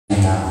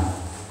Amina.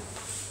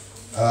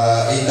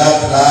 In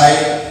that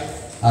light,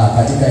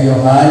 Katika hiyo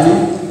hali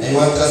I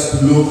want us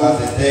to look at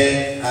the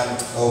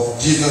death of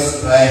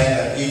Jesus Christ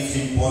and its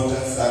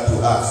importance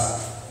unto us.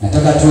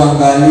 nataka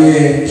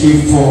tuangalie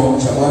kifo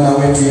cha Bwana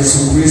wetu Yesu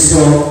Kristo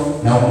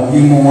na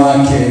umuhimu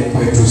wake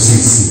kwetu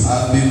sisi.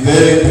 I'll be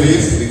very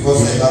brief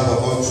because I have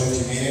about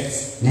 20 minutes.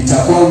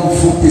 Nitakuwa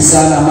mfupi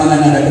sana maana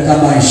na dakika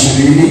kama 20.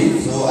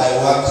 So I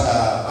want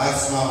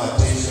maximum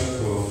attention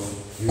to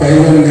you. Kwa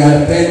hiyo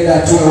ningependa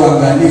tuwe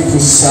waangalifu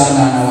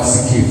sana na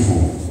wasikivu.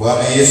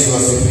 Bwana Yesu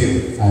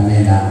asifiwe.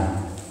 Amina.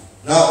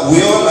 Now we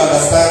all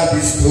understand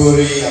this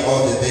story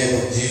about the death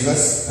of Jesus.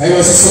 Kwa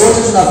hiyo sisi wote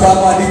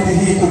tunafahamu hadithi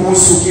hii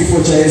kuhusu kifo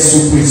cha Yesu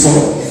Kristo.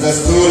 It's a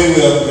story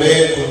we have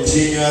read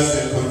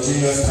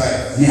continuous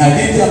times. Ni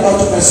hadithi ambayo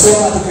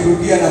tumesoma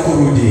tukirudia na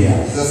kurudia.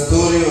 It's a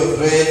story we have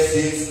read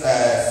since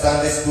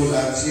Sunday school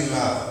until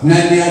now. Na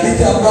ni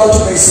hadithi ambayo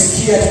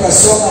tumeisikia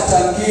tukasoma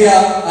tangia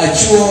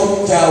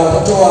chuo cha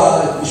watoto wa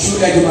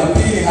shule ya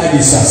Jumapili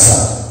hadi sasa.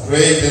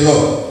 Praise the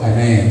Lord.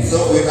 Amen. So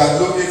we can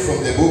look it from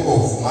the book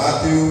of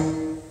Matthew.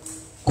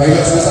 Kwa hiyo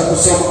tunaweza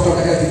kusoma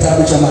kutoka katika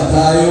kitabu cha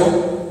Mathayo.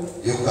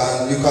 You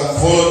can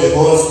follow the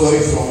whole story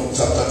from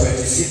chapter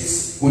 26.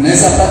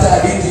 Unaweza pata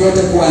hadithi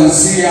yote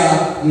kuanzia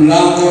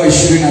mlango wa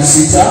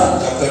 26,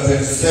 chapter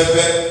 27,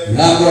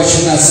 mlango wa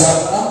 27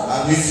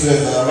 and his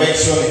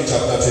resurrection in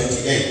chapter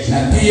 28.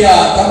 na pia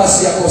kama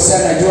sijakosea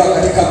najua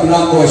katika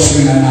mlango wa 28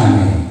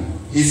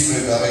 his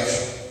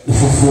resurrection,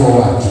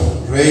 ufufuo wake.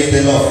 Praise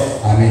the Lord.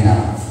 Amina.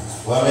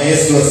 Bwana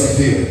Yesu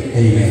asifiwe.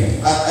 Amen.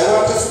 And I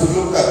want us to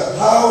look at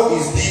how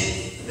is the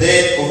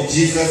death of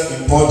Jesus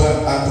important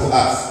unto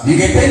us.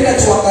 Ningependa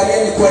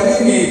tuangalie ni kwa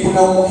nini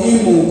kuna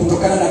umuhimu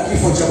kutokana na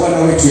kifo cha Bwana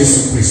wetu Yesu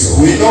Kristo.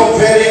 We know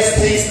various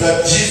things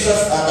that Jesus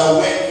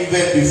underwent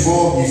even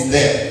before his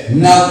death.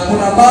 Na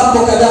kuna mambo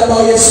kadhaa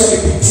ambayo Yesu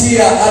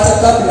alipitia hata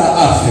kabla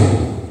afe.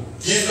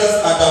 Jesus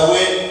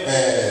underwent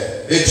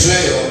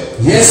betrayal.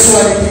 Yesu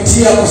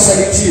alipitia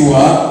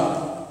kusalitiwa.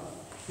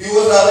 He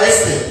was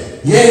arrested.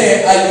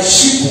 Yeye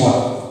alishikwa.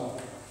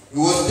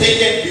 He was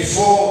taken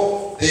before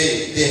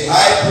the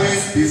high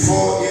priest,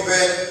 before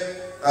Pilate.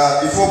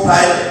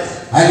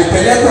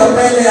 Alipelekwa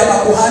mbele ya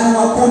makuhani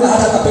wakuu na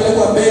hata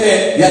akapelekwa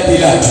mbele ya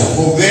Pilato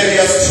for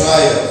various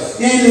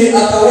trials. ili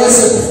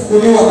akaweze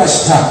kufunguliwa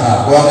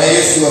mashtaka. Bwana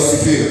Yesu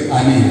asifiwe.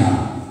 Amina.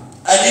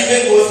 And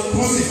even was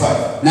crucified.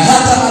 Na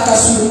hata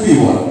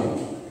akasulubiwa.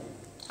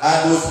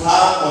 And was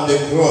hung on the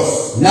cross.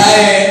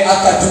 Naye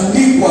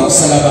akatundikwa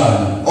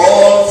msalabani.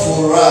 All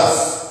for us.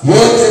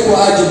 Yote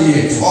kwa ajili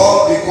yetu.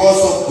 All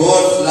because of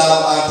God's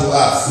love unto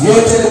us.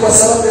 Yote ni kwa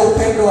sababu ya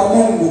upendo wa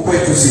Mungu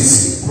kwetu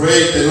sisi.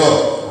 Praise the Lord.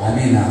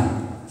 Amina.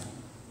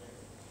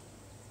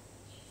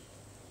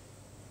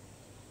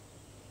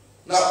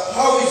 Now,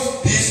 how is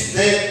this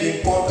death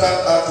important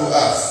unto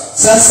us?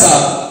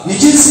 Sasa ni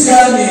jinsi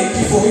gani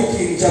kifo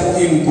hiki ni cha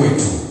muhimu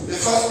kwetu? The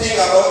first thing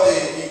about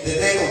the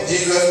death of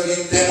Jesus,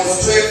 it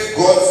demonstrates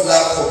God's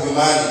love for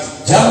humanity.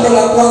 Jambo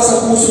la kwanza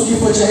kuhusu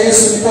kifo cha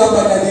Yesu ni kwamba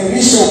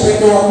inadhihirisha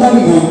upendo wa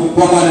Mungu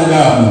kwa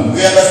wanadamu.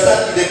 We understand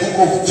in the book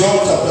of John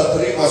chapter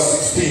 3 verse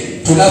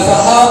 16.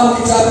 Tunafahamu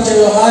kitabu cha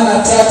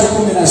Yohana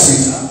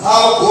 3:16.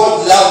 How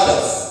God loved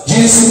us.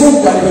 Jinsi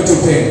Mungu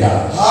alivyotupenda.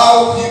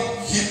 How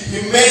he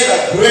made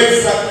a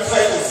great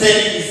sacrifice of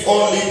sending his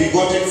only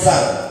begotten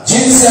son.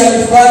 Jinsi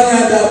alifanya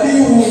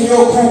dhabihu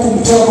iliyokuu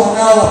kumtoa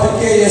mwanao wa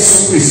pekee Yesu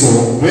Kristo.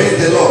 Praise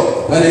the Lord.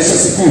 Bwana Yesu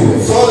asifiwe.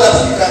 So that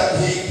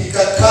he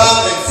can come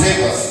and save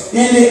us.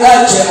 Ili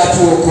aje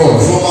atuokoe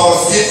from our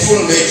sinful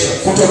nature.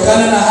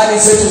 Kutokana na hali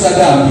zetu za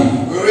dhambi.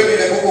 We read in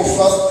the book of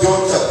 1 John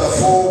chapter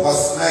 4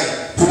 verse 9.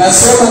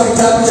 Tunasoma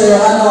kitabu cha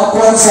Yohana wa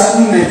kwanza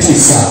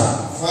 4:9.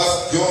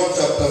 1 John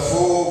chapter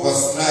 4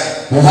 verse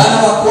 9.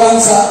 Yohana wa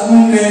kwanza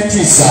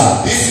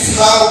 4:9. This is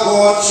how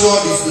God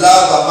showed his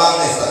love among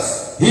us.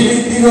 Hivi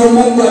ndivyo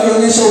Mungu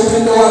alionyesha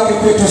upendo wake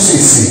kwetu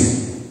sisi.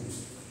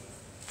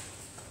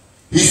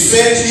 He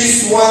sent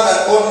his one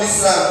and only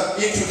son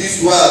into this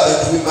world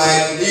that we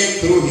might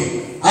live through him.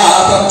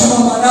 Akamtuma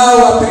mwanao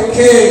wa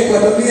pekee kwa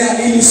dunia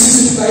ili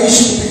sisi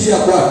tukaishi kupitia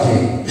kwake.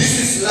 This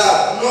is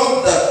love,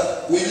 not that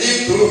we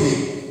live through him,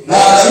 not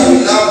that we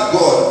love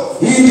God.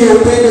 Hii ndio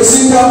upendo, si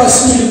kwamba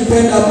sisi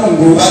tulimpenda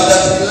Mungu, but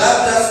that he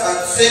loved us and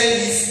sent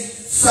his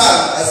son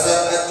as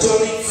an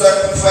atoning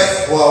sacrifice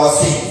for our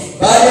sins.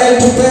 Bali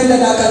alitupenda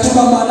na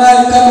akatuma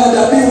mwanae kama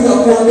dhabihu ya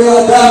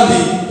kuondoa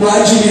dhambi kwa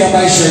ajili ya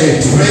maisha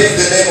yetu. Praise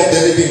the name of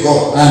the living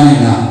God.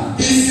 Amina.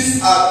 This is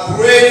a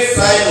great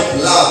sign of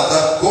love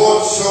that God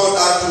showed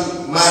unto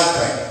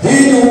mankind.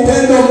 Hii ni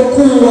upendo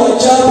mkuu wa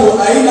ajabu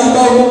aina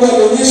ambayo Mungu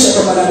alionyesha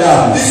kwa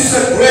wanadamu. This is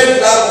a great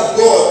love of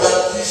God that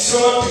he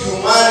showed to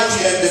humanity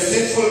and the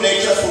sinful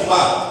nature of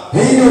man.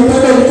 Hii ni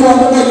upendo mkuu wa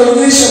Mungu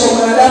alionyesha kwa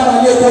wanadamu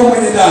aliyekuwa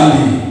mwenye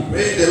dhambi.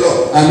 Praise the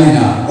Lord.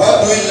 Amina. What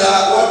do we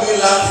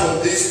learn from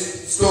this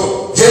story?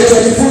 Je,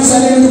 tujifunza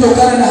nini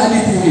kutokana na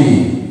hadithi hii?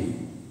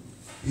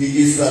 He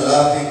is a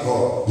loving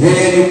God.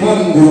 Yeye ni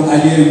Mungu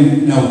aliye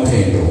na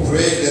upendo.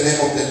 Praise the name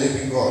of the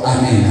living God.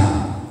 Amina.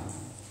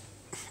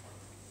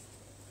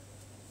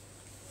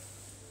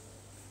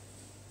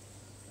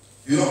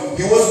 You know,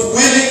 he was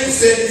willing to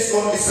send his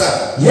only son.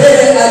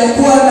 Yeye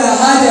alikuwa na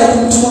haja ya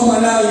kumtuma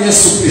mwanawe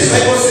Yesu The Kristo.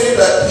 Bible says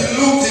that he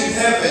looked in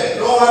heaven.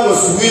 No one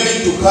was willing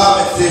to come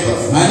and save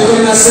us. Maandiko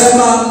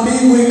inasema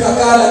mbingu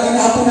ikakaa, lakini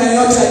hakuna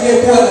yeyote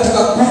aliyekuwa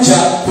anataka kuja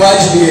kwa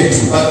ajili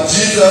yetu. But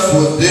Jesus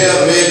was there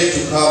ready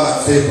to come and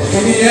save us.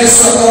 Lakini Yesu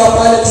akawa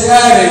pale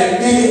tayari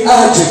ili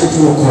aje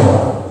kutuokoa.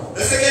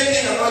 The second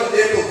thing about the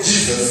death of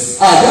Jesus,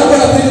 Jambo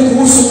la pili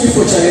kuhusu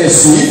kifo cha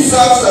Yesu, it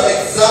serves an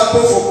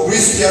example for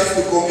Christians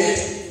to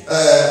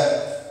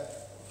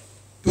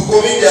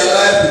commit their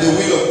life to the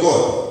will of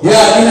God.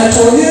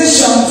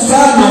 Inatuonyesha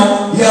mfano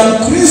ya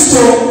Mkristo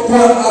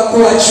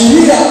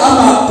kuachilia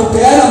ama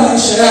kupeana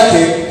maisha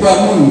yake kwa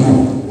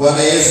Mungu.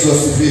 Bwana Yesu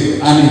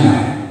asifiwe. Amina.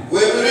 We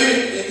read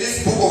in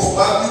this book of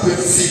Matthew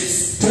 26.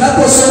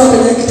 Tunaposoma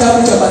kwenye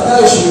kitabu cha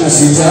Mathayo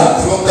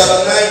 26 from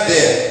 39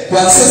 there.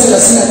 kuanzia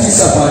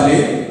 39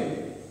 pale.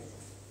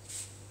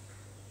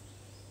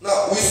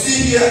 Now we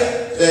see here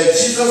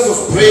Jesus was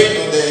praying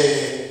on the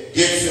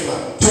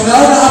Gethsemane.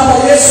 Tunaona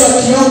hapa Yesu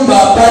akiomba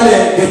pale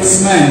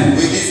Gethsemane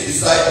with his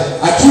disciples.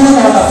 Akiwa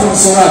na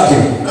wanafunzi wake.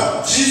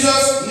 Now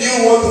Jesus knew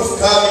what was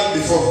coming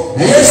before him.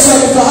 Na Yesu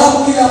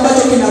alifahamu kile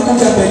ambacho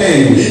kinakuja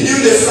mbeleni. He knew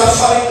the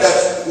suffering that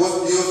was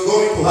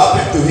going to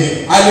happen to him.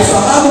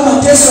 Alifahamu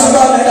mateso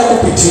ambayo anaenda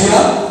kupitia.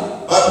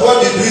 But what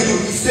did he do?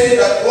 He said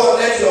that God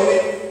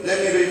let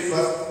me read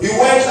first. He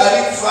went a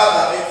little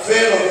further and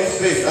fell on his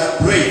face and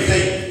prayed,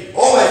 saying,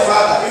 "Oh my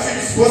Father, if it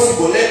is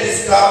possible, let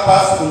this cup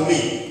pass through me.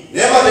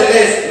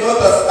 Nevertheless, not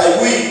as I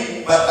will,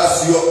 but as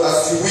you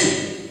will."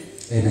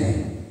 Amen.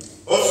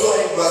 Also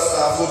in verse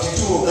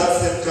 42 of that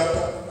same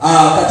chapter.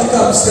 Katika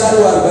mstari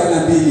wa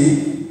 42.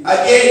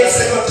 Again, a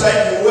second time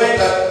he went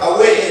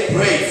away and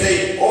prayed,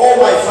 saying, "Oh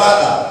my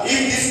Father, if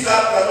this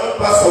cup cannot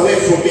pass away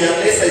from me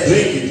unless I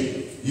drink it,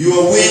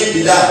 your will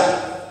be done."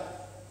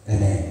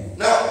 Amen.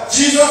 Now,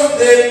 Jesus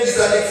then is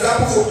an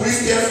example for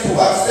Christians to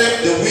accept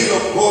the will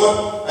of God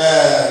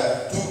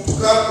to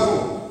come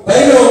through. Kwa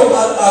hiyo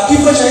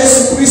kifo cha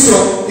Yesu Kristo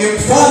ni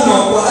mfano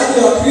kwa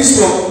ajili ya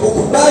Kristo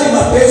kukubali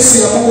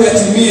mapenzi ya Mungu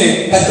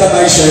yatimie katika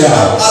maisha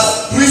yao. As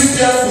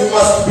Christians, we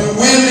must be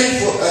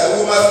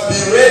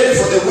ready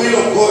for the will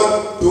of God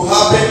to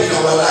happen in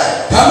our life.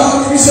 Kama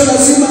Wakristo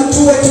lazima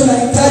tuwe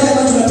tunahitaji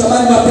ama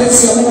tunatamani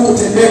mapenzi ya Mungu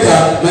kutendeka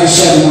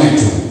maishani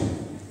mwetu.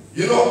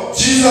 You know,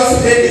 Jesus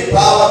had the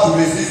power to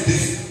resist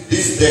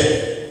this death.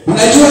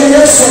 Unajua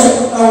Yesu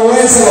ana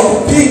uwezo wa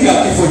kupinga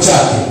kifo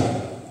chake.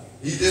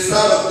 He's the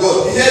Son of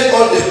God. He had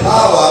all the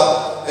power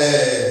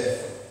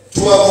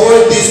to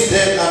avoid this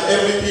death and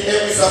every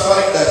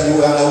suffering that he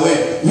was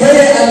aware.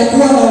 Yeye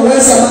alikuwa na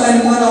uwezo, maana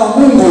ni mwana wa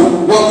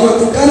Mungu, wa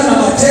kuepukana na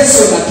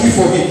mateso na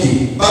kifo hiki.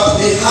 But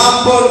he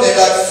humbled and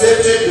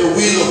accepted the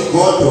will of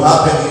God to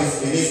happen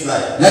in his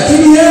life.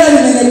 Lakini yeye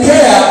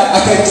alinyenyekea,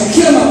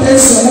 akaitikia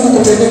mapenzi ya Mungu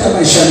kutendeka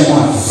maishani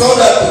mwake. So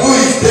that through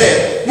his death,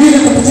 ili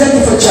kupitia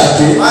kifo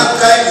chake,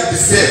 mankind will be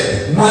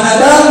saved.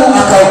 Mwanadamu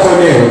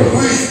akaokolewa.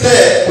 Through his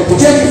death,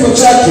 kupitia kifo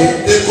chake,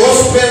 the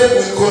gospel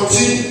will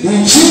continue.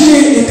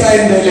 Injili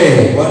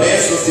ikaendelea. Bwana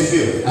Yesu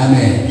asifiwe.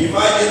 Amen.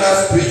 Imagine us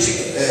preaching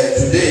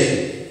today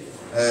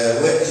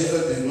when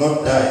Jesus did not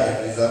die and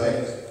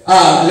resurrect.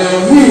 Leo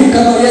hii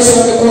kama Yesu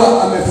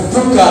angekuwa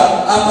amefufuka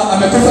ama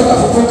amekufa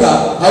kafufuka,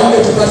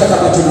 haungetupata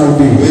kama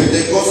tunahubiri. Will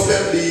the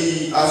gospel be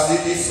as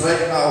it is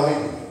right now?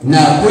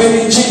 Na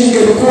kweli Injili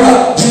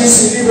ingekuwa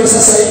jinsi ilivyo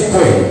sasa hivi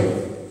kweli.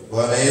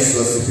 Bwana Yesu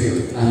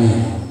asifiwe.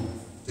 Amen.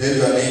 Tell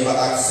your neighbor,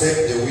 accept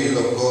the will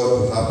of God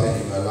to happen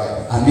in your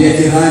life. Ambie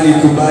jirani,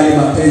 kubali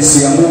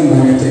mapenzi ya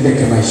Mungu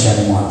yatendeke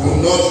maishani mwako.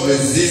 Do not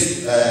resist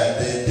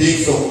the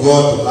things of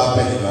God to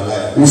happen in your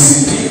life.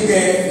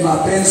 Usipinge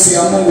mapenzi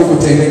ya Mungu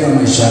kutendeka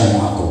maishani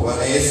mwako.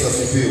 Bwana Yesu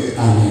asifiwe.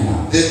 Amen.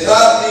 The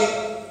third thing,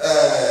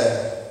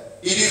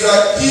 it is a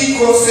key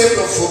concept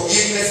of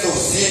forgiveness of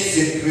sins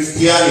in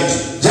Christianity.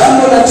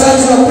 Jambo la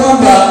tatu la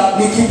kwamba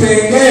ni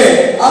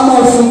kipengee ama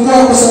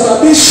ufunguo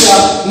kusababisha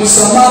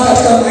msamaha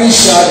katika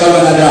maisha ya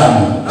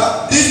wanadamu.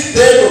 Now, this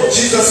death of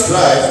Jesus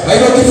Christ, kwa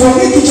hivyo kifo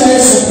hiki cha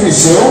Yesu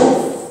Kristo,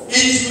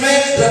 it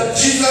means that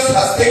Jesus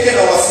has taken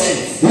our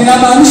sins.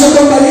 Inamaanisha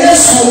kwamba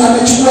Yesu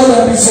amechukua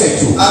dhambi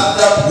zetu. And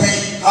that we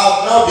have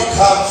now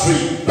become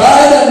free.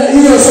 Baada ya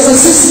hiyo sasa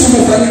sisi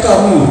tumefanyika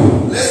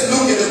huru. Let's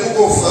look in the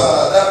book of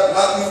that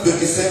Matthew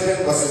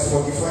 27 verses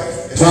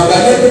 45.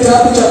 Tuangalie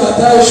kitabu cha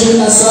Mathayo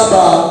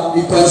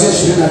 27 kuanzia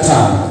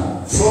 25.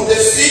 From the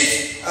 6th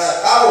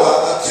hour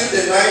until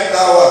the 9th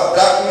hour,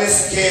 darkness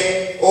came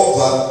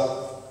over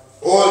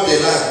all the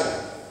land.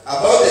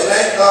 About the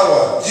 9th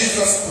hour,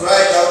 Jesus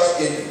cried out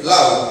in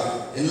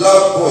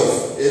loud voice,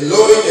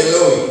 "Eloi,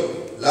 Eloi,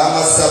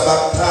 lama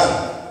sabachthani,"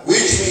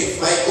 which means,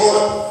 my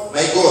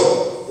God,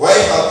 why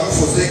have you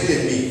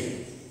forsaken me?"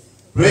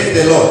 Praise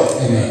the Lord.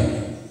 Amen.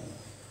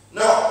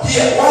 Now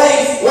here, why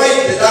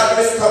is the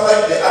darkness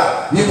covering the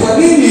earth? Ni kwa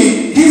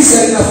nini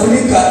giza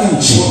linafunika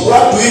nchi?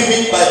 What do we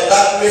mean by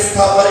darkness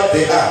covering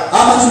the earth?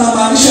 Ama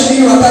tunamaanisha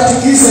nini wakati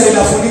giza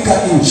linafunika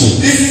nchi?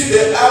 This is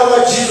the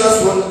hour Jesus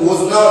was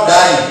now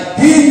dying.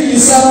 Hii ni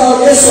saa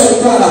Yesu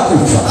alikuwa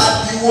anakufa. And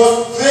he was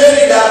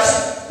very dirty.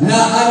 Na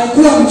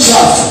alikuwa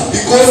mchafu.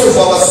 Because because of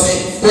our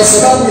sin. kwa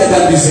sababu ya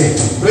dhambi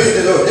zetu. Praise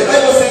the Lord. The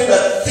Bible says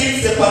that sin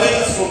separates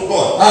us from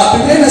God.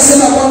 Biblia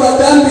inasema kwamba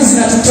dhambi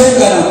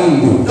zinatutenga na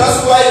Mungu. That's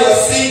why you are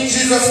seeing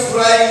Jesus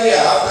crying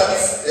here after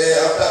this,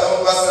 after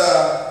verse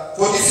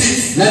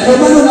 46. Na ndio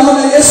maana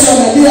unaona Yesu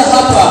analia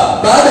hapa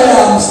baada ya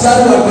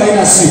mstari wa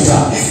 46.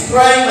 He's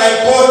crying, my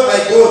God,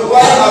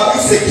 why have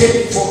you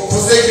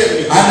forsaken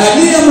me?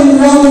 Analia,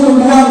 Mungu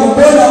wangu,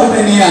 mbona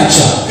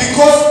umeniacha?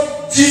 Because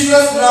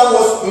Jesus now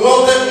was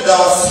loaded with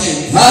our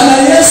sins. Maana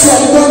Yesu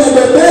alikuwa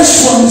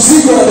amebebeshwa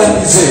mzigo wa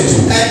dhambi zetu.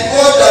 And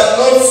God does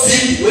not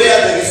sit where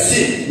there is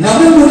sin. Na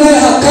Mungu naye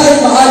hakai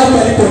mahali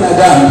palipo na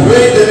dhambi.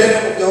 Praise the name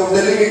of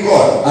the living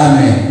God.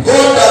 Amen.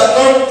 God does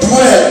not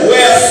dwell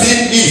where sin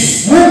is.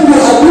 Mungu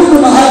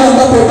hadumu mahali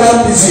ambapo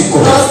dhambi ziko.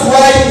 That's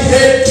why he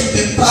had to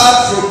depart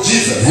from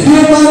Jesus.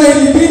 Ndio maana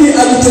ilibidi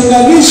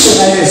ajitenganishe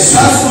na Yesu.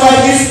 That's why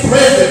his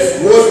presence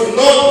was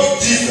not with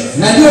Jesus.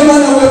 Na ndio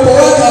maana uwepo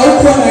wake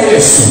haukuwa na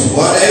Yesu.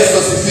 Bwana Yesu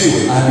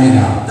asifiwe.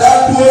 Amina.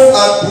 That was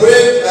a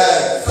great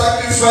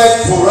sacrifice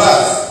for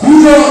us.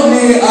 Hiyo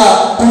ni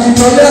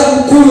kujitolea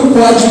mkuu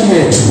kwa ajili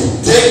yetu.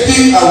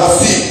 Taking our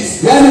sins.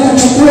 Yaani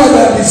kuchukua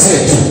dhambi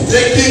zetu.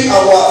 Taking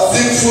our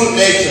sinful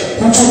nature.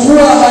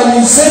 Kuchukua hali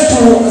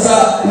zetu za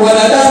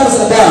wanadamu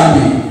za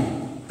dhambi.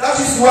 That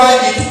is why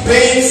it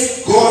pains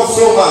God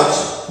so much.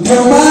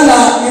 Ndio maana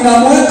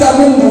inamweka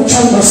Mungu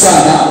chungu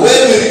sana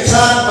when we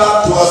return back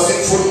to our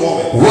sinful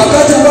moment.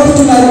 wakati ambapo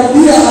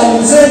tunarudia hali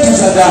zetu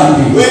za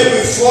dhambi. When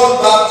we fall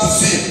back to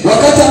sin.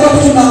 Wakati ambapo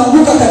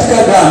tunaanguka katika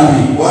dhambi.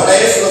 Bwana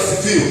Yesu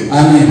asifiwe.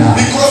 Amina.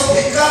 Because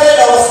he carried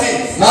our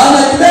sins. Maana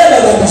alibeba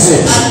dhambi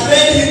zetu. And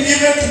made him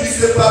even to be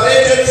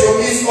separated from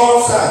his own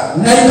son.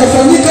 Na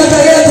ikafanyika hata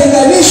yeye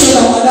atenganishwe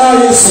na mwanawe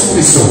Yesu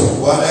Kristo.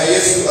 Bwana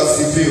Yesu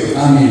asifiwe.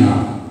 Amina.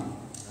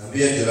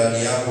 Ambia jirani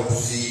yako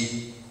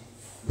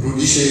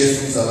tusimrudishe Yesu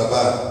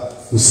msalabani.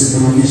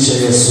 Usimrudishe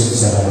Yesu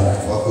msalabani.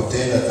 Kwa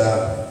kutenda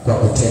dhambi. Kwa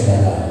kutenda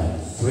dhambi.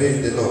 Praise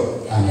the Lord.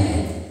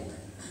 Amen.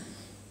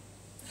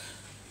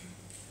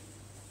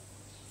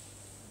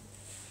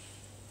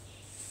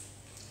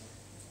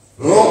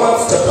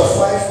 Romans chapter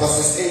 5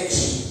 verses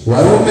 8.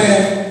 Warumi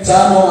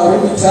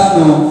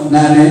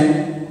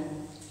 5:8.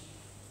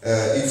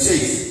 It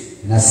says,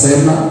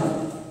 Nasema,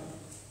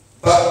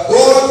 but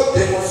God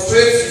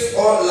demonstrates his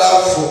own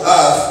love for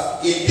us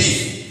in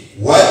this: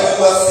 while we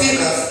were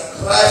sinners,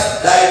 Christ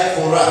died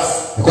for us.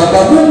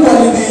 kwamba Mungu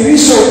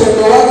alidhihirisha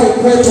upendo wake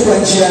kwetu kwa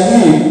njia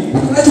hii,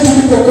 wakati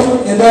tulipokuwa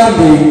kwenye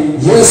dhambi,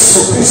 Yesu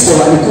Kristo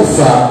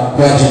alikufa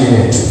kwa ajili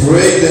yetu.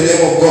 Praise the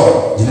name of God.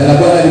 Jina la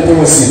Bwana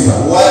lipewe sifa.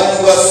 While we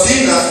were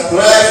sinners,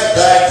 Christ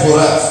died for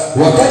us.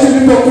 Wakati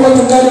tulipokuwa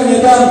tungali kwenye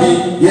dhambi,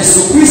 Yesu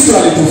Kristo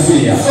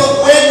alitufia. So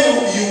when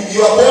you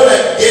are born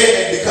again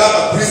and become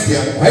a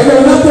Christian, Kwa hivyo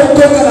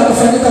unapookoka na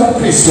kufanyika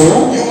Mkristo,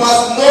 you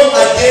must not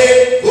again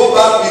go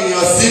back in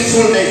your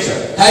sinful nature.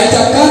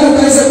 haitakani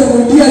ukaweza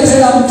kurudia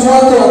tena mtu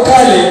wako wa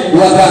kale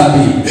wa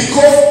dhambi.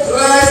 Because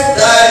Christ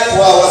died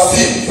for our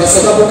sins. Kwa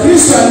sababu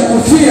Kristo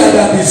alikufia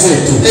dhambi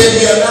zetu. And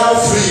we are now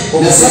free.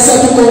 Na sasa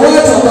tuko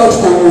watu ambao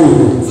tuko huru.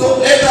 So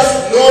let us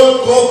not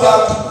go back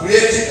to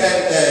creating and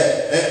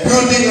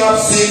building up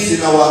sins in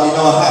our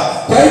heart.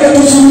 Kwa hivyo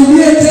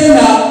tusirudie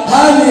tena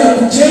hali ya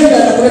kujenga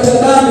na kuleta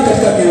dhambi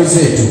katika mioyo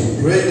zetu.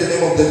 Praise the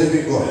name of the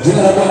living God.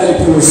 Jina la Bwana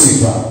lipewe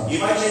sifa.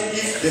 Imagine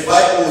if the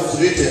Bible was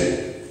written.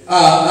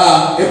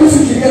 Hebu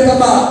fikiria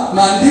kama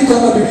maandiko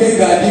ama Biblia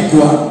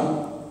ingeandikwa.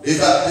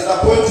 There's a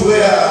point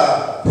where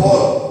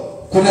Paul.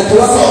 Kuna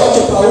kiwango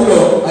ambacho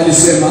Paulo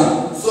alisema.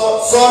 So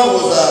Saul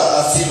was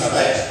a sinner,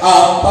 right?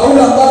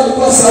 Paulo ambaye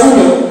alikuwa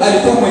Saulo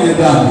alikuwa mwenye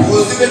dhambi. He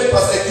was even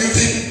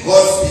persecuting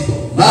God's people.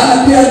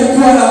 Maana pia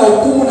alikuwa na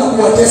hukumu na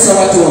kuwatesa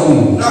watu wa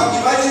Mungu. Now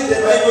imagine the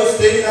Bible is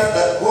telling us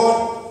that God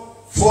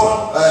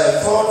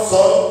found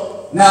Saul.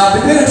 Na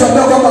Biblia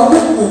inatuambia kwamba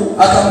Mungu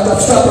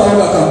akamtafuta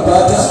Paulo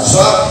akampata.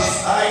 Struck his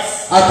eyes.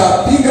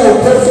 Akapiga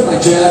upofu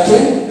macho yake.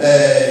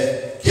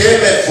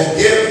 Came and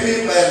forgave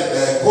him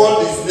and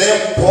called his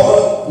name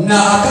Paul. Na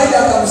akaja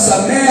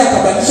akamsamehe,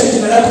 akabadilisha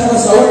jina lake kutoka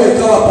Saulo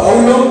ikawa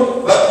Paulo.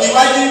 But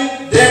imagine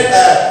then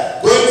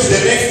going to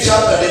the next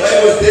chapter, the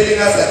Bible is telling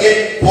us again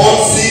Paul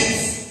sins.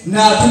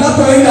 Na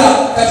tunapoenda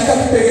katika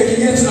kipengele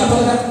kingine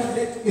tunapata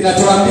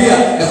inatuambia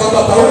ya kwamba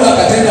Paulo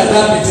akatenda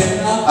dhambi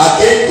tena.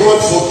 Again God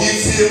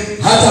forgives him.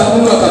 Hata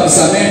Mungu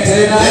akamsamehe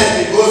tena. Then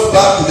he goes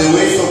back to the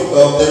ways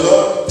of the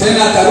Lord.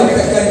 Tena akarudi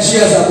katika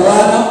njia za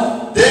Bwana.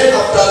 Then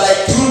after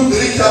like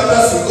 2-3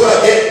 chapters we go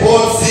again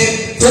Paul sins.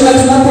 Tena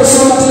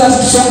tunaposoma tena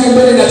tukisonga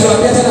mbele na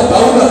tuambia tena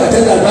Paulo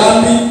akatenda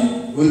dhambi.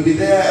 Will be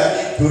there I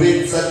need to read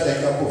such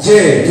like a book. Je,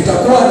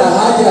 tutakuwa na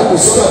haja ya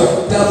kusoma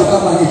vitabu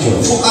kama hicho?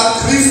 For a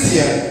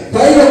Christian,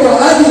 kwa hiyo kwa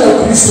ajili ya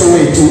Ukristo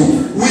wetu,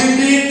 we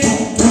need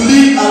to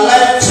live a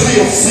life free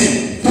of sin.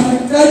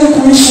 tunahitaji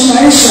kuishi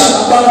maisha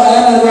ambayo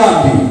hayana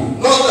dhambi.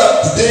 Not that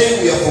today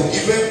we are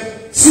forgiven.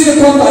 Si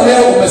kwamba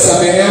leo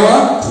umesamehewa,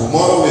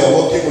 tomorrow we are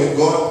walking with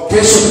God.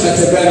 Kesho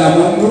tunatembea na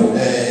Mungu.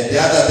 The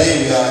other day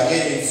we are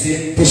again in sin.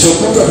 Kesho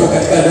kutwa tuko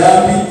katika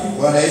dhambi.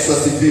 Bwana Yesu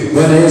asifiwe.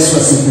 Bwana Yesu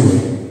asifiwe.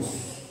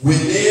 We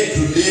need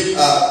to live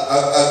a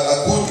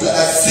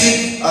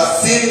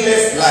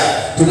sinless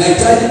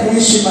tunahitaji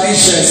kuishi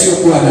maisha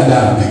yasiyokuwa na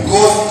dhambi.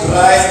 Because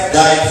Christ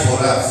died for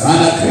us.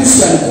 Maana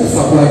Kristo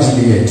alikufa kwa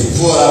ajili yetu.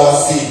 For our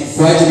sins.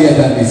 Kwa ajili ya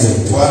dhambi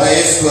zetu. Bwana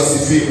Yesu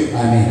asifiwe.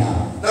 Amina.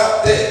 Now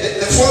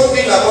the fourth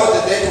thing about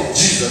the death of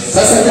Jesus.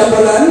 Sasa jambo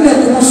la 4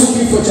 kuhusu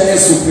kifo cha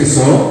Yesu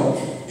Kristo.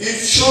 It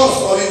shows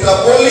or it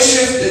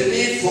abolishes the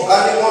need for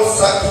animal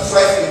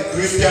sacrifice in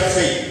Christian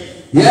faith.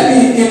 Yaani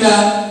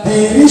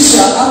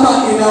inadhihirisha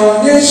ama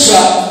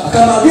inaonyesha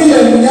kama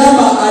vile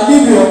mnyama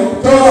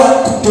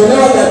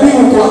alivyotolewa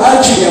dhabihu kwa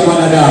ajili ya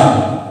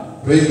mwanadamu.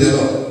 Praise the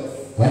Lord.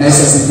 Bwana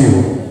Yesu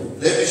asifiwe.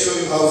 Let me show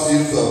you how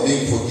sins are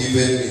being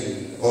forgiven in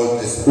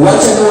Old Testament.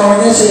 Wacha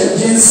niwaonyeshe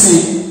jinsi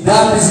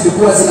dhambi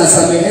zilikuwa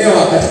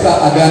zinasamehewa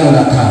katika Agano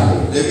la Kale.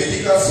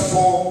 Leviticus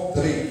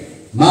 4:3.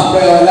 Mambo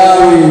ya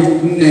Walawi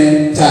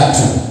 4:3.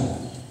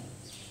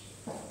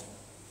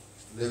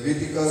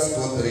 Leviticus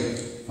 4:3.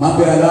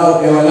 Mambo ya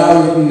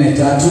Walawi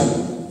 4:3.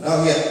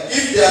 Now here,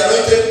 if the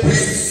anointed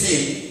priest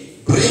sin,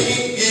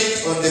 bringing guilt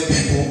on the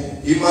people,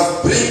 he must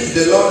bring to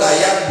the Lord a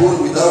young bull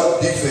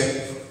without defect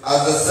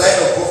as a sign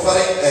of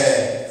offering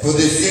for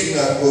the sin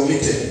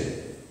committed.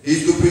 He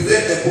is to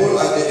present the bull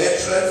at the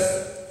entrance.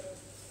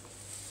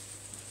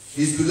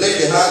 He is to lay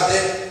the hand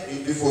there, he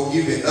will be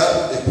forgiven. That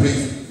was the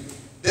priest.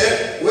 Then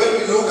when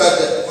we look at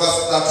verse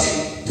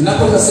 13,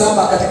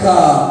 tunapotazama katika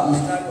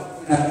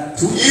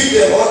if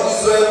the whole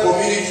Israel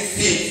community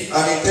sins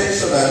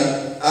unintentionally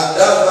and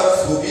does what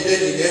is forbidden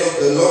in the name of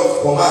the Lord's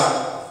command,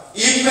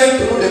 even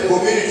though the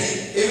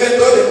community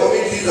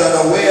is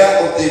unaware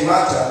of the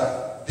matter,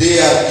 they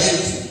are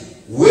guilty.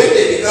 When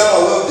they become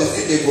aware of the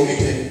sin they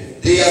committed,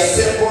 the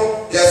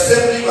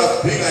assembly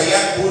must bring a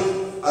young bull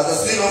as a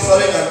sin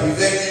offering and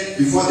present it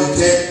before the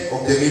tent of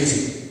the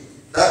meeting.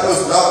 That was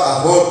now a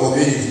whole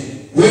community.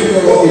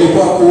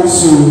 Ilikuwa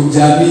kuhusu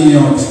jamii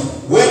yote.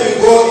 When we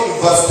go in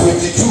verse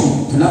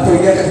 22,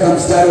 tunapoingia katika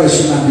mstari wa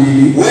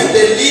 22, when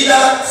the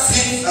leader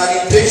sins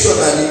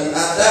unintentionally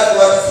and does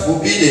what is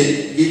forbidden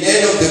in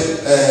any of the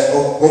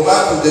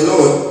commands of the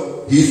Lord,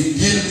 he is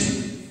guilty.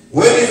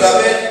 When he is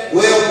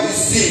aware of his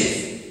sin,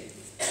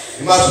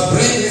 he must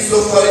bring his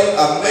offering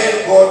a male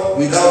goat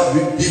without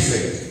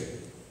defect.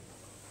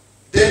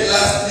 Then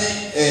lastly,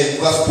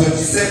 verse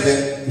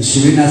 27,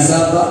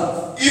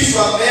 27, if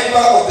a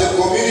member of the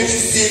community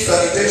sins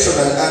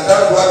unintentionally and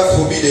does what is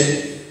forbidden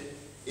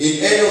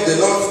in any of the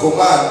Lord's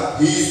command,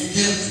 he is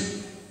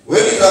guilty.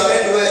 When he is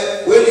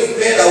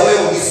made aware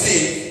of his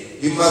sin,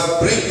 he must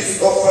bring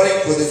his offering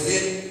for the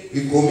sin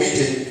he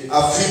committed,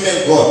 a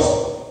female goat.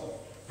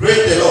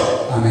 Praise the Lord.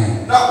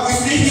 Amen. Now we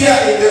see here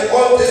in the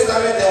Old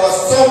Testament there were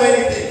so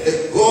many things: the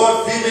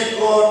goat, female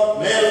goat,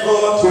 male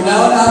goat.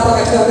 Tunaona hapa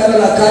katika Agano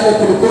la Kale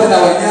kulikuwa na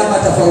wanyama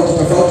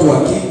tofauti wa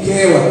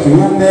kike, wa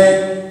kiume,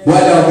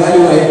 wale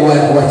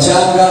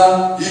wachanga.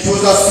 It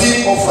was a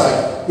sin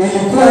offering.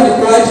 Ilikuwa ni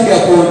kwa ajili ya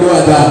kuondoa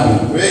dhambi.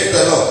 Praise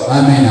the Lord.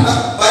 Amen.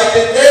 By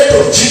the death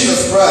of Jesus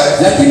Christ,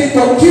 lakini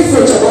kwa kifo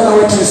cha Bwana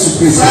wetu Yesu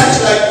Kristo, such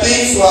like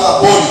things were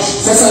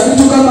abolished. Sasa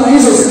vitu kama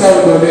hizo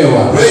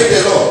zikaondolewa. Praise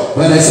the Lord.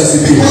 Bwana Yesu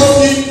asifiwe.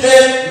 Because his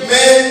death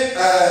meant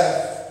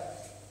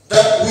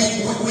that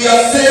we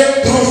are saved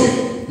through him.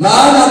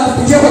 Maana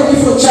kupitia kwa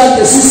kifo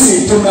chake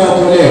sisi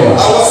tumeokolewa.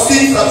 Our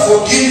sins are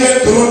forgiven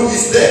through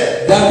his death.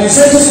 Dhambi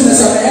zetu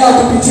zimesamehewa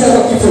kupitia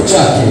kwa kifo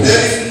chake.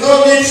 There is no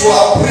need for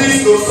a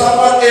priest or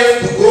someone else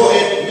to go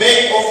and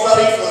make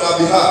offerings on our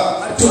behalf.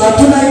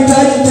 Hatuna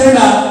hitaji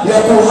tena ya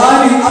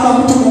kuhani ama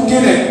mtu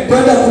mwingine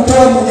kwenda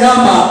kutoa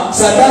mnyama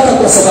sadaka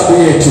kwa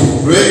sababu yetu.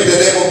 Praise the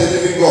name of the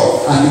living God.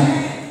 Amen.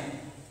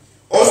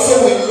 Also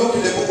we look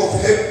in the book of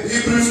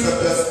Hebrews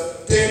chapter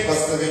 10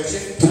 verse 17.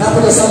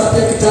 Tunapotazama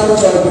pia kitabu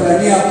cha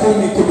Waebrania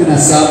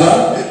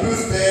 10:17.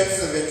 Hebrews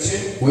 10:17.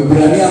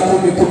 Waebrania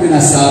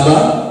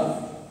 10:17.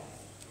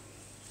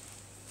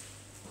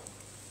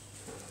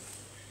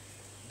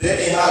 Then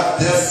he had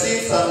their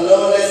sins and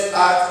lawless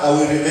acts I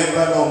will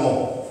remember no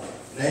more.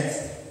 Next.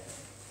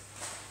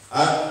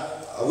 And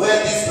where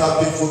these have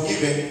been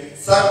forgiven,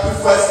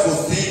 sacrifice for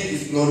sin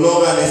is no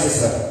longer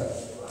necessary.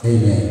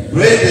 Amen.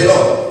 Praise the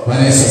Lord.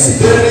 Bwana Yesu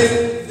asifiwe.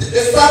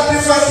 The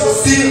sacrifice for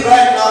sin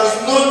right now is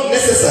not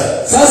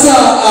necessary. Sasa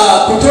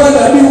kutoa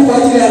dhabihu kwa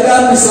ajili ya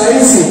dhambi saa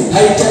hizi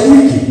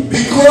haitajiki.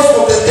 Because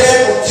of the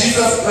death of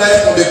Jesus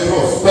Christ on the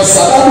cross. Kwa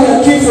sababu ya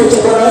kifo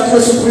cha Bwana wetu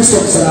Yesu Kristo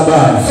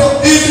msalabani. So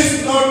this is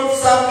not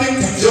something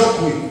to joke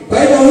with. Kwa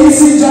hivyo hii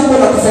si jambo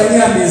la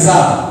kufanyia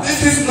mzaha.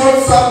 This is not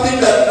something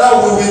that now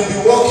we will be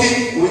walking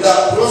with a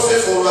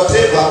process or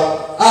whatever.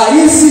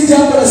 Hii si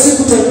jambo la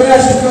siku tembea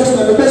tukiwa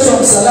tumebebeshwa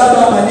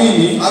msalaba ama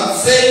nini. I'm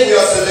saying we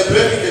are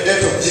celebrating the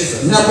death of Jesus.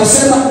 Na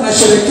kusema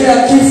tunasherehekea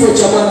kifo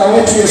cha Bwana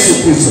wetu Yesu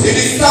Kristo. It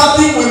is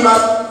something we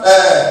must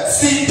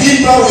see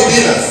deeper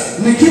within us.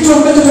 Ni kitu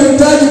ambacho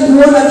tunahitaji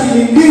kuona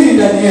kilindini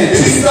ndani yetu.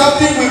 It is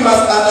something we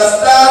must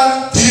understand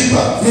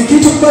deeper. Ni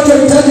kitu ambacho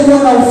tunahitaji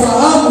kuona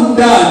ufahamu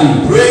ndani.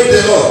 Praise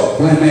the Lord.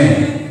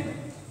 Amen.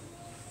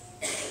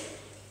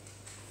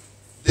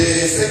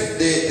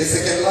 The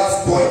second last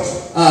point.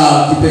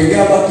 Kipengele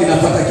hapa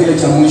kinapata kile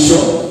cha mwisho.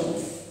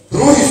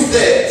 Through his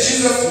death,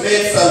 Jesus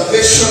made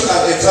salvation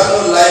and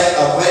eternal life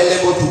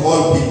available to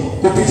all people.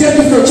 Kupitia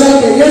kifo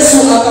chake Yesu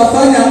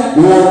akafanya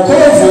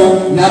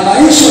wokovu na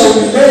maisha ya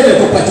milele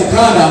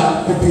kupatikana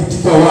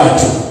kupitia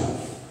watu.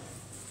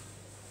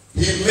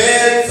 He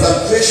made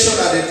salvation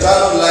and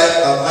eternal life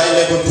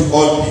available to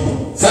all people.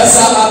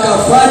 Sasa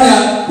akafanya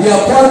ya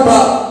kwamba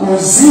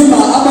uzima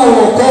ama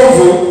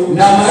wokovu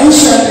na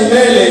maisha ya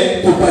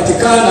milele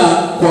kupatikana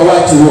kwa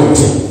watu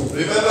wote.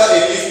 Remember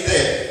in his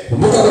death.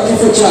 Kumbuka kwa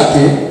kifo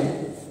chake,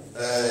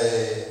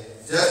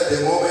 just the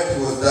moment he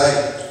was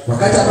dying,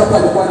 wakati ambapo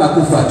alikuwa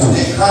anakufa tu,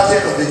 the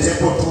curtain of the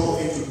temple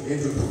tore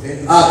into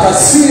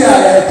akasia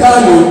ya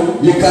hekalu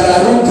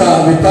likararuka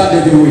vipande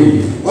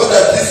viwili. What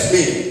does this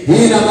mean?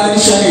 Hii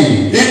inamaanisha nini?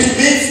 It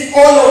means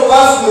all of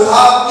us will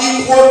have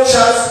equal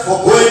chance for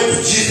going to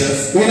Jesus.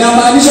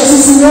 Inamaanisha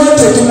sisi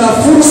wote tuna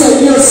fursa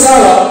iliyo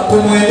sawa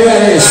kumwendea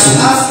Yesu. And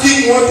asking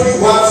what we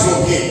want from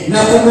him. Na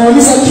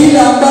kumuuliza kile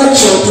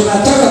ambacho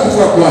tunataka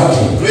kutoka kwake.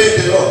 Praise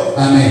the Lord.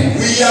 Amen.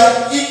 We have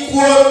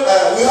equal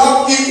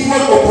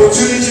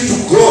opportunity to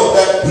go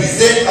and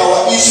present our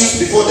issues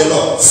before the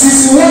Lord.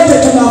 Sisi wote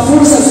tuna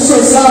fursa zisizo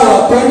sawa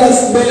kwenda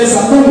mbele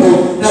za Mungu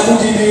na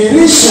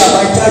kujidhihirisha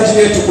mahitaji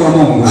yetu kwa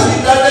Mungu. And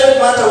it doesn't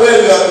matter where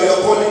you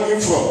are calling him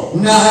from.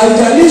 Na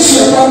haijalishi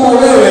kwamba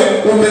wewe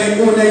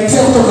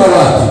unaitia kutoka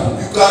wapi.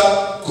 You can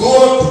go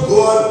to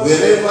God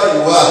wherever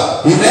you are.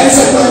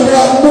 Inaweza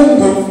kuendea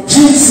Mungu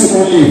jinsi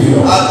ulivyo.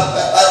 At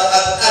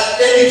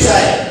any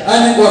time.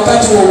 Ani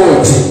wakati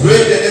wowote.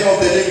 Praise the name of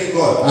the living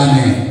God.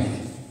 Amen.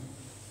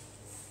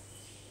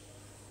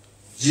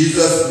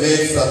 Jesus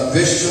made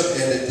salvation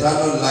and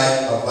eternal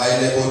life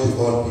available to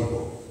all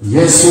people.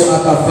 Yesu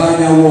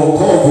akafanya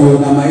wokovu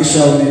na maisha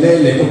ya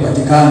milele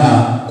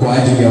kupatikana kwa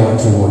ajili ya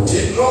watu wote.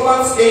 In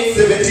Romans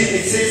 8:17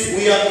 it says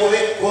we are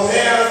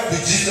co-heirs to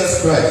Jesus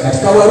Christ.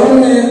 Katika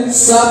Warumi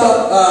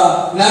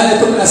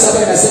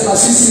 8:17 inasema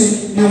sisi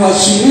ni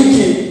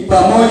washiriki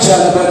pamoja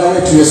na Bwana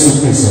wetu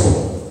Yesu Kristo.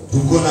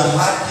 Tuko na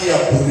haki ya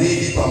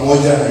kurithi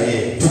pamoja na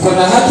yeye. Tuko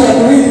na haki ya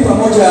kurithi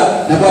pamoja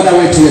na Bwana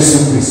wetu Yesu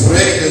Kristo.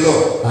 Praise the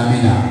Lord.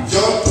 Amina.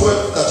 John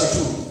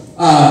 12:32.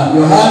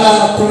 Yohana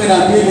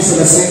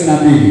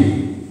 12:32.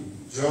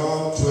 John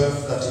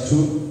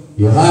 12:32.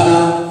 Yohana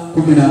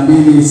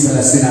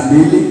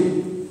 12:32.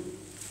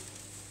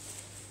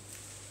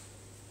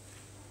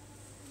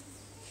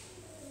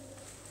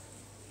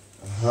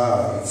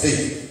 It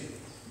says,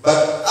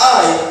 but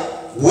I,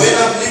 when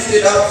I'm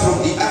lifted up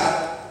from the earth,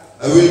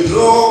 I will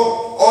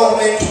draw all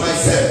men to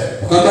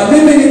myself. Kwamba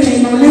mimi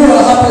nikiinuliwa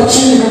hapa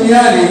chini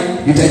duniani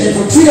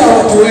nitajivutia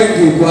watu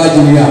wengi kwa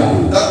ajili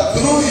yangu. That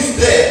through his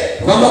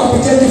death, kwamba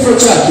kupitia kifo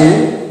chake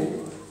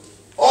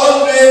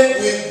all men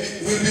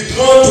will be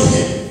drawn to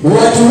him.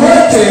 Watu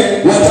wote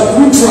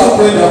watavutwa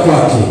kwenda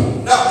kwake.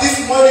 Now this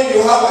morning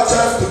you have a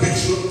chance to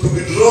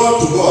be drawn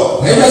to God.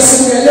 Kwa hivyo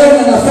siku ya leo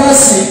una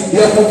nafasi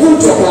ya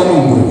kuvutwa kwa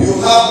Mungu. You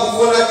have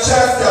a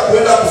chance ya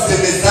kwenda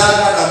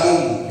kusemezana na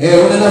Mungu.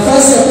 Una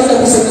nafasi ya kwenda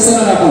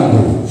kusemezana na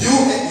Mungu.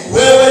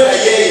 Wewe na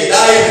yeye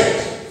direct.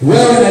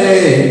 Wewe na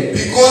yeye.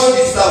 Because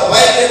it's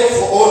available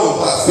for all of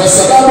us. Kwa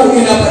sababu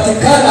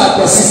inapatikana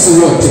kwa sisi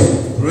wote.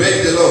 Praise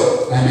the Lord.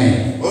 Amen.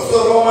 Also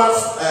Romans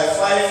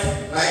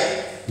 5:9.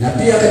 Na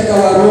pia katika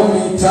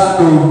Warumi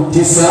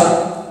 5:9.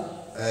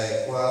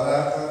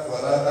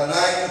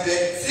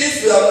 Since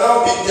we have now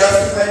been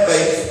justified by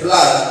his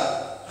blood,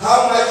 how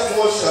much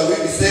more shall we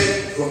be saved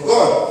from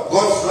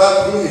God's wrath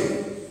through him?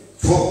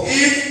 For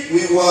if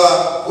we were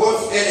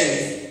God's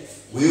enemies,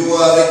 we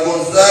were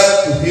reconciled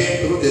to him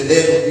through the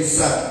death of his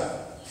son.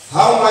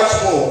 How much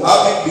more,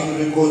 having been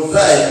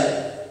reconciled,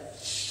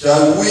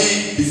 shall we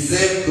be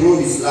saved through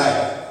his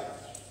life?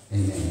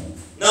 Amen.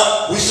 Now,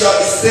 we shall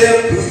be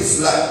saved through his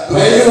life. Kwa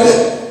hiyo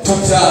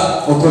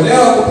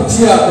tutaokolewa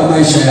kupitia kwa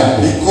maisha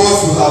yake. Because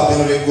we have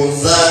been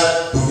reconciled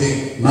to him.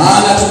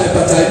 Maana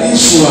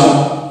tumepatanishwa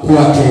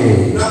kwake.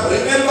 Now,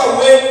 remember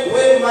when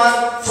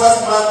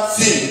first man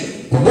sinned.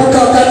 Kumbuka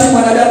wakati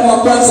mwanadamu wa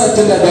kwanza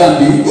alitenda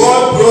dhambi,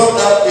 God brought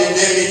that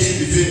enmity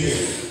between him.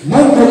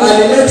 Mungu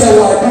alileta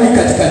uadui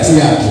katikati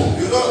yake.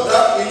 You know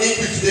that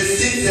iniquity, the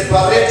sin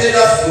separated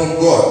us from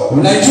God.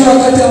 Unajua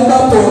wakati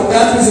ambapo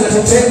dhambi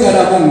zinatutenga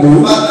na Mungu.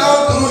 But now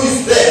through his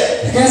death,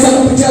 Kanisa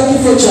kupitia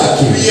kifo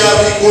chake, we are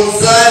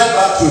reconciled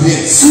back to him.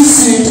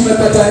 Sisi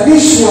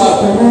tumepatanishwa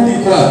kurudi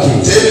kwake.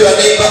 Tell your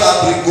neighbor,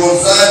 I'm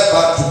reconciled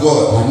back to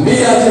God.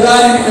 Ambia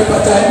jirani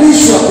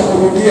nimepatanishwa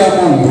kumrudia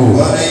Mungu.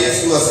 Bwana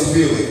Yesu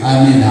asifiwe.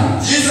 Amina.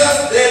 Jesus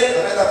death,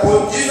 another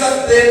point, Jesus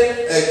death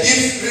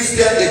gives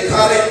Christians the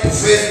courage to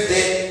face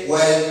death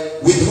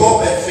with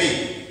hope and faith.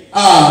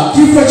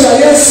 Kifo cha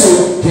Yesu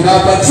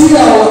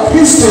kinawapatia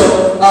Wakristo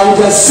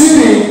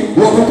ujasiri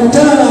wa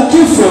kukutana na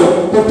kifo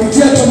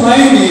kupitia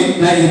tumaini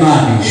na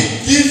imani.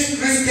 It gives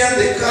Christians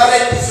the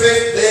courage to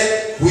face death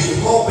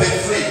with hope and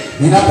faith.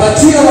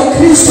 Inapatia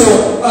Wakristo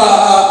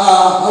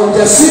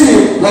ujasiri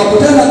wa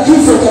kukutana na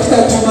kifo katika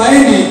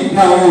tumaini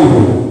na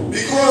uhuru.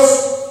 Because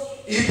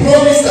he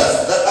promised us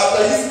that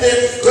after his death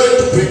he's going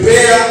to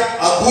prepare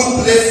a good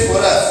place for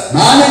us.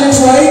 Maana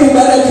alituahidi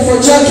baada ya kifo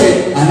chake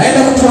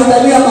anaenda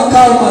kutuandalia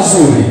makao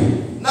mazuri.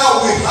 Now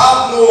we have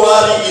no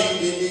worry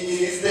in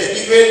his death,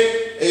 even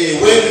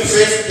when we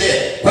face death.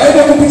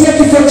 kupitia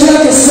kifo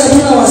chake sisi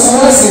hatuna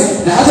wasiwasi,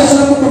 na hata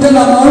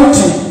tunapokutana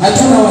mauti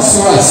hatuna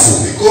wasiwasi.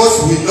 Because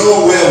we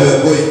know where we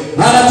are going.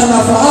 Maana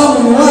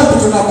tunafahamu ni wapi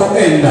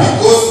tunakoenda.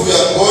 Because we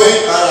are going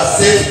at a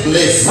safe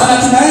place. Maana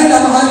tunaenda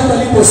mahali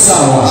palipo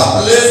sawa.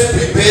 A place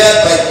prepared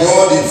by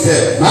God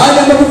himself. Mahali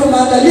ambapo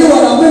tumeandaliwa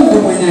na Mungu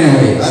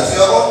mwenyewe. At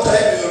your own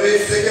time you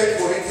read 2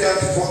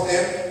 Corinthians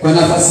 4:10. Kwa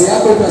nafasi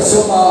yako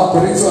utasoma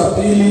Korintho wa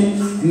pili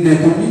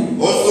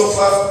 4:10. Also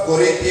 1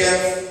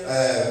 Corinthians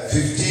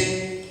 15.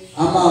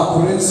 Ama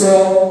Korintho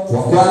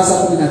wa kwanza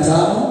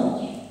 15.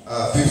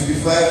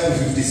 55 to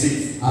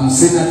 56.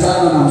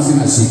 55 na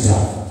 56.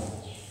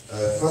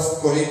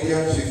 1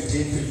 Corinthians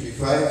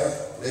 15:55.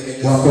 Let me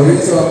just. Wa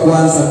Korintho wa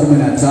kwanza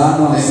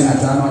 15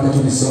 55, hata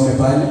tunisome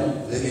pale.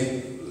 Let me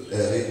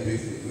read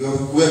briefly.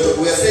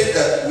 We are saying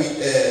that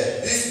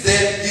this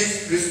death gives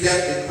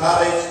Christians the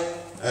courage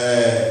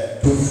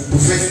to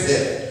face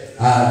death.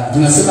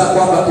 Tunasema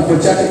kwamba kifo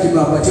chake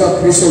kimewapatia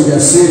Wakristo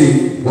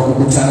ujasiri wa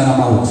kukutana na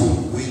mauti.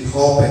 With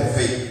hope and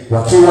faith.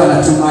 Wakiwa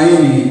na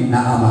tumaini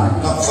na amani.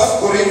 Now 1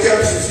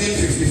 Corinthians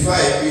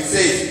 15:55 it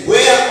says,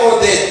 where all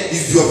death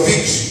is your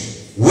victory,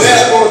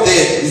 where all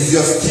death is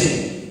your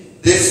sting.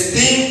 The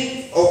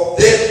sting of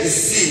death is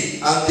sin,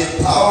 and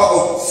the power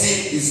of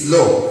sin is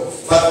law.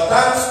 But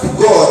thanks to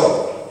God,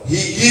 he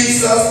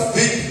gives us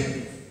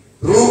victory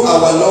through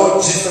our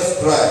Lord Jesus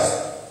Christ.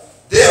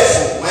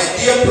 Therefore, my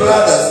dear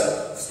brothers,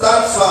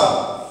 stand firm.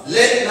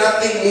 Let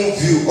nothing move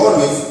you.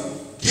 Always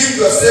give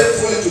yourself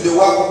fully to the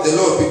work of the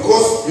Lord,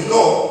 because you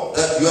know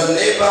that your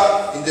labor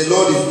in the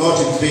Lord is not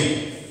in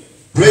vain.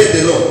 Praise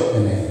the Lord.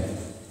 Amen.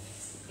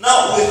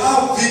 Now we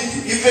have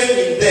victory even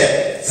in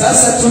death.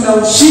 Sasa tuna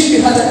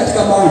ushindi hata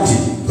katika mauti.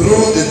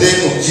 Through the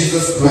death of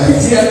Jesus Christ.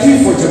 Kupitia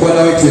kifo cha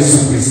Bwana wetu Yesu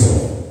Kristo.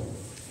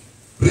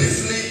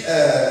 Briefly,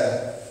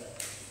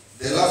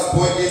 the last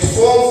point, it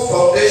forms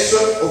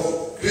foundation of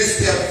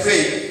Christian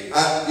faith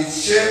and it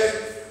shapes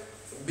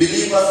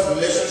believers'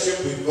 relationship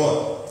with God.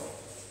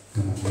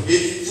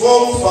 It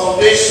forms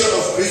foundation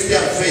of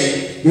Christian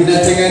faith.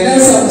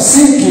 Inatengeneza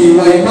msingi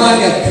wa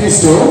imani ya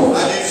Kristo.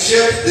 And it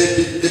shapes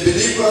the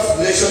believer's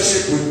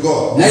relationship with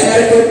God. Na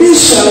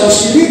inarekebisha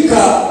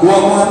ushirika wa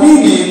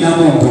muamini na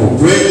Mungu.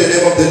 Praise the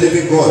name of the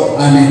living God.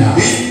 Amina.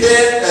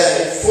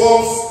 It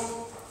forms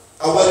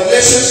our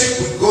relationship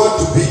with God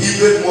to be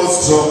even more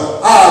stronger.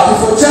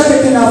 Kifo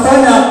chake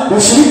kinafanya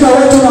ushirika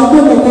wetu na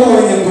Mungu kuwa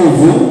wenye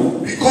nguvu.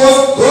 Because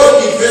God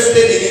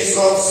invested in his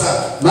own son.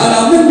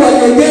 Maana Mungu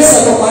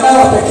aliongeza kwa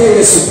mwanawe pekee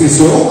Yesu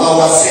Kristo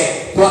Our sin.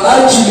 kwa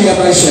ajili ya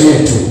maisha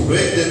yetu.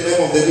 Praise the name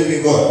of the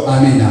living God.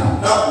 Amina.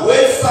 Now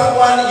when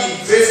someone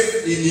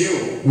invests in you,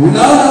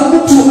 unaona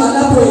mtu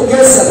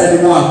anapoongeza ndani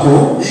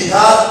mwako,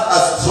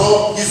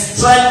 he's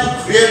trying to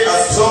create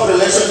a strong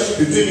relationship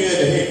between you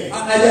and him.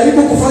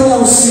 Anajaribu kufanya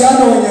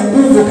uhusiano wenye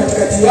nguvu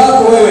katikati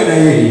yako wewe na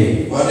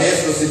yeye. Bwana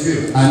Yesu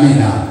asifiwe.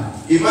 Amina.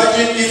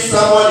 Imagine if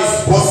someone is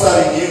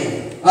sponsoring you.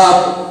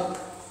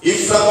 If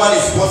someone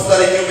is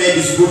sponsoring you,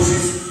 maybe school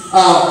fees.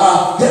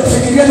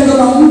 Fikiria tu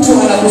kama mtu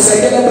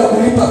anakusaidia labda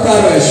kulipa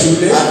karo ya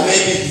shule. And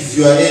maybe it's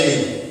your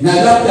enemy. Na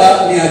labda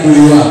ni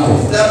adui wako.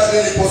 That's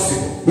really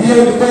possible.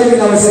 Hiyo ni kweli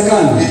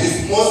inawezekana. It is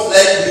most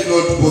likely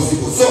not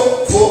possible. So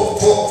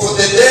for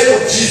the death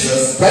of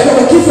Jesus, kwa hivyo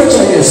kwa kifo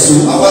cha Yesu,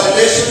 our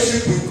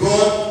relationship with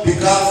God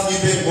becomes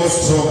even more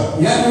stronger.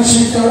 Yaani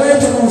ushirika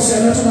wetu na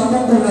uhusiano wetu na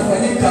Mungu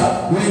unafanyika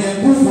wenye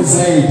nguvu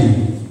zaidi.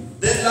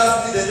 Then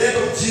lastly, the death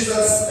of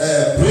Jesus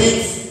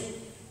brings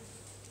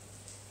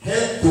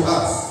health to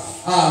us.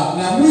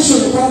 Na mwisho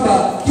ni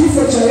kwamba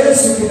kifo cha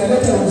Yesu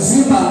kinaleta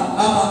uzima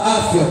ama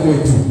afya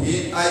kwetu.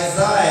 In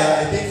Isaiah,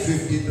 I think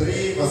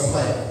 53 verse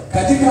 5.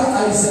 Katika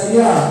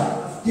Isaiah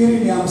kiri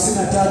ni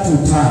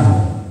 53:5.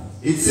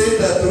 It says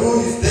that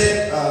through his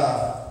death,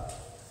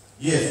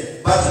 yes,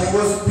 but he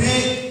was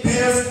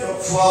pierced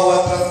for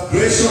our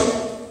transgression,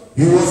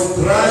 he was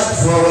crushed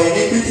for our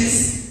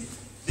iniquities.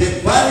 The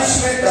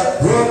punishment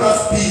that brought us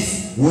peace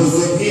was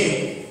on him,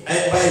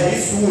 and by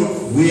his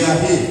wounds we are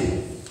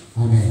healed.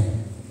 Amen.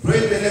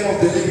 Praise the name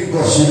of the living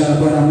God.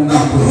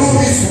 Now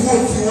through his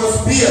wounds he was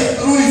pierced,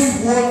 through his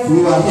wounds we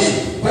were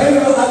healed. Kwa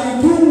hiyo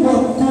alidungwa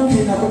mkuki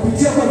na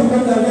kupitia kwa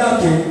vidonda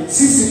vyake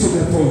sisi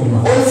tumeponywa.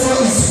 Also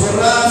is for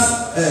us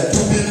to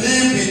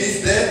believe in his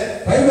death.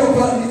 Kwa hiyo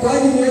ni kwa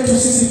ajili yetu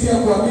sisi pia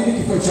kuamini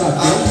kifo chake.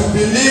 And to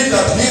believe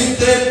that his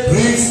death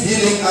brings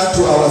healing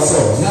unto our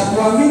souls. Na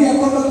kuamini ya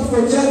kwamba kifo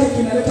chake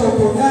kinaleta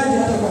uponyaji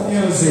hata kwa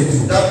mioyo zetu.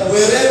 That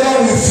wherever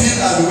we feel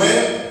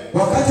unwell,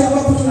 wakati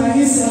ambapo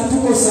tunahisi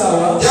hatuko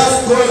sawa, just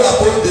call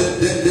upon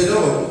the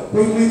Lord.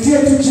 Umwitie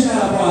tu jina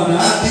la Bwana.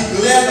 And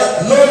declare that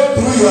Lord,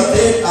 through your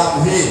death I'm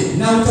healed.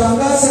 Na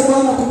utangaze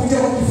Bwana kupitia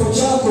kwa kifo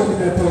chako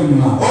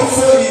nimeponywa.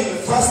 Also in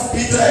 1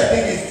 Peter, I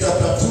think it's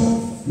chapter 2.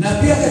 Na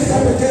pia katika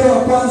Petero wa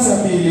kwanza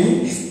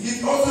 2, it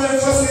also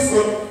emphasizes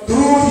on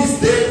through his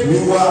death we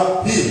were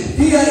healed.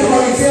 Pia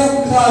inaelezea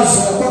mkazo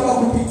ya kwamba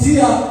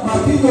kupitia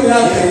mapigo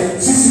yake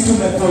sisi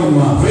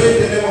tumeponywa. Praise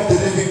the name of the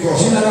living God.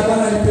 Jina la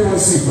Bwana lipewe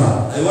sifa.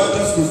 I want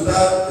us to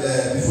stand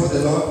before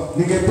the Lord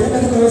Ningependa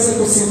tukaweze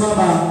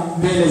kusimama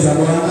mbele za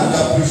Bwana and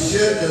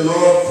appreciate the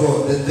Lord for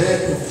the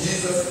death of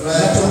Jesus na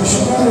Christ.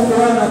 tumshukuru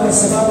Bwana kwa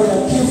sababu ya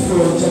kifo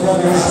cha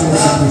Bwana wetu And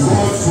Yesu thank Kristo.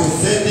 God for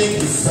sending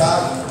His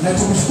Son Na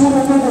tumshukuru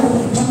Mungu kwa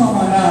kumtuma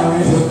mwanawe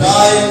to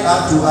die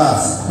unto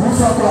us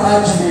kufa kwa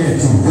ajili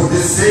yetu, for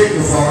the sake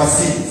of our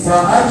sins. kwa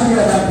ajili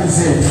ya dhambi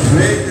zetu.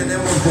 Praise the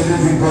name of the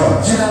living God.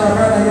 Jina la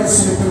Bwana Yesu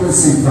lipewe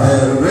sifa.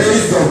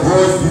 Raise your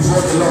voice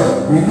before the Lord.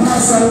 Inua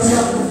sauti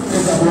yako mbele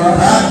za Bwana.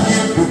 Thank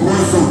Him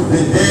because of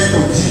the death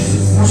of Jesus.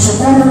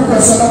 Mshukuru kwa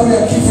sababu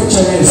ya kifo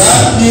cha Yesu.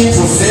 Thank Him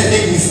for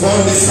sending His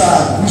only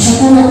Son,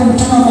 Mshukuru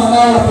kumtuma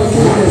mwanawe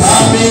pekee Yesu,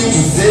 coming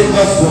to save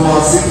us from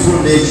our sinful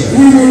nature.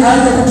 ili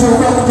aje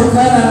kutuokoa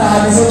kutokana na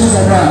hali zetu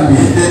za dhambi.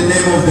 In the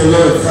name of the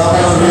Lord,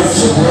 someone raise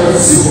your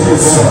voice before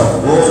God.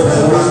 Lord, I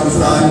want to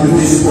thank you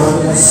this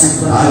morning. I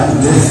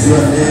bless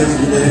your name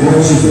in the name of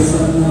Jesus.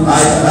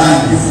 I thank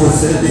you for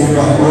sending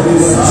your only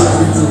Son.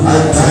 I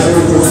thank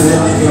you for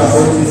sending your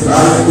only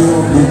Son.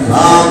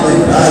 Come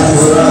and die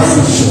for us.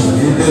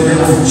 In the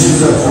name of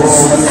Jesus, for our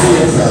sins.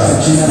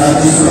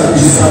 Katika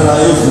jina la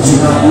Yesu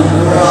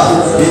tunakuomba.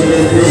 In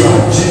the name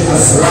of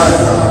Jesus Christ.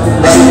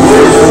 By the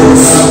Holy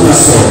Ghost.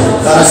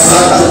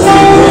 Asante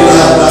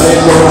kulikuwa na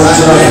lengo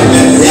moja.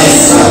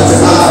 Yesu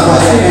hapa.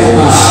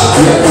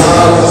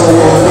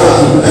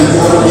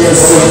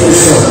 Yesu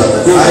Kristo.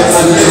 I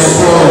bless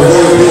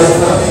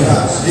God.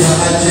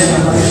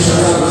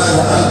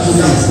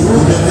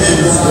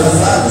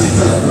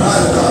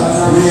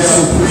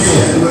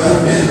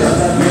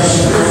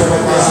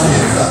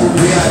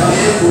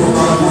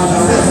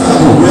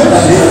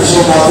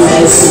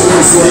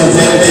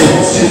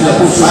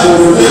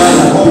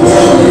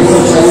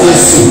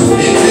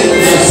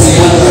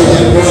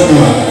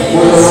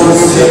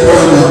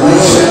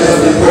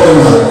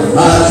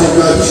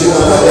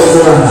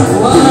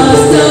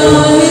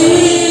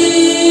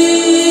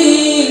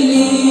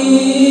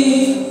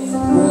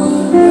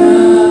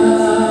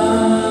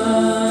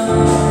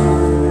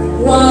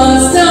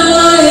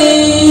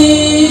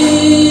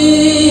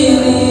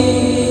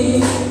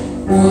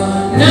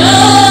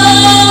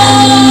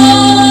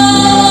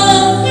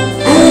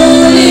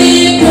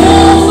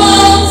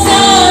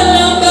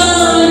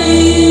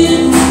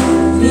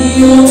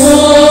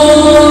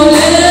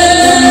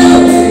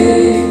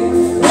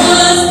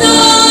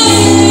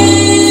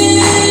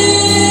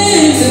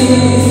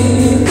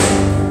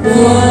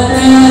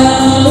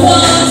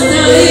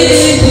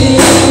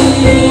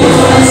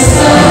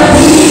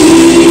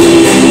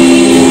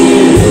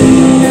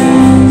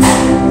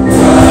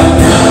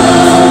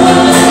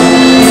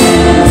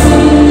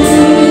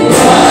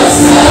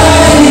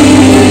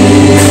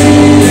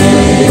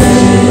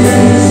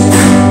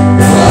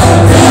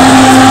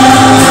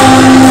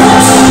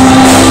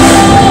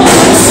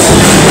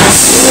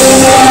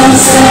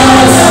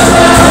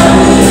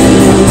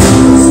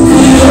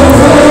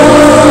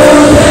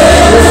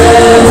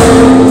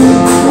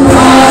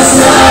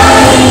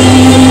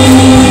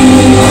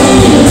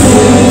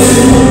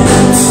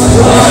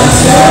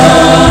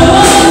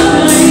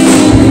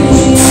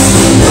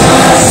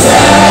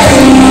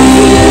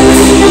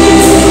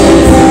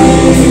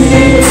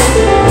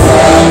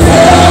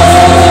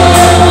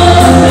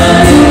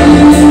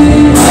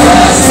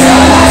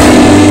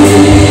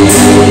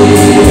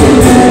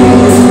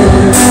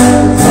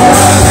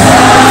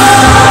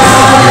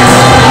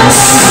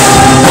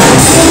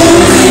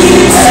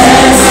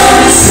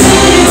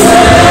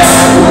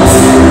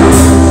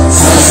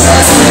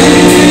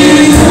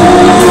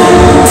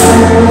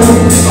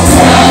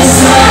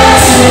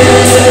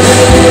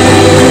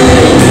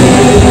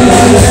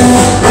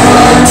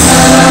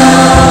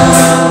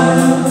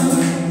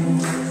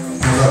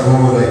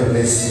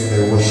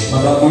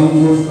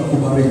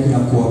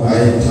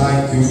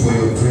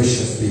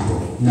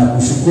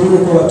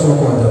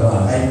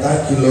 I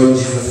thank you, Lord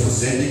Jesus, for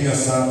sending your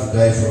Son to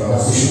die for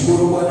us.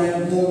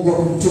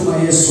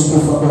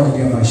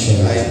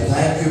 I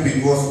thank you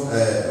because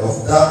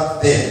of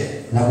that death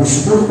that we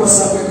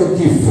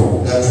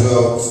have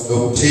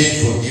obtained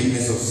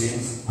forgiveness of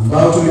sins.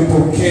 That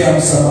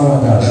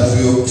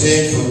we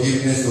obtained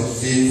forgiveness of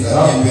sins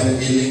and even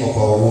healing of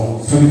our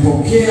wounds. I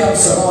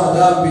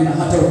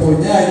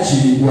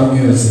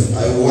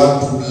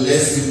want to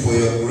bless you for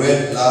your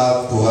great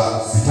love to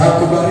us.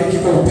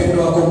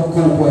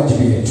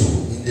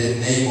 In the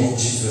name of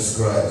Jesus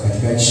Christ.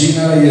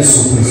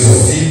 We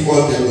receive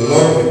all the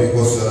glory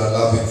because you are a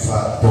loving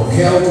Father. In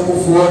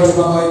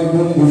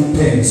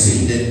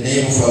the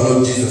name of our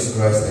Lord Jesus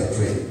Christ I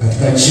pray.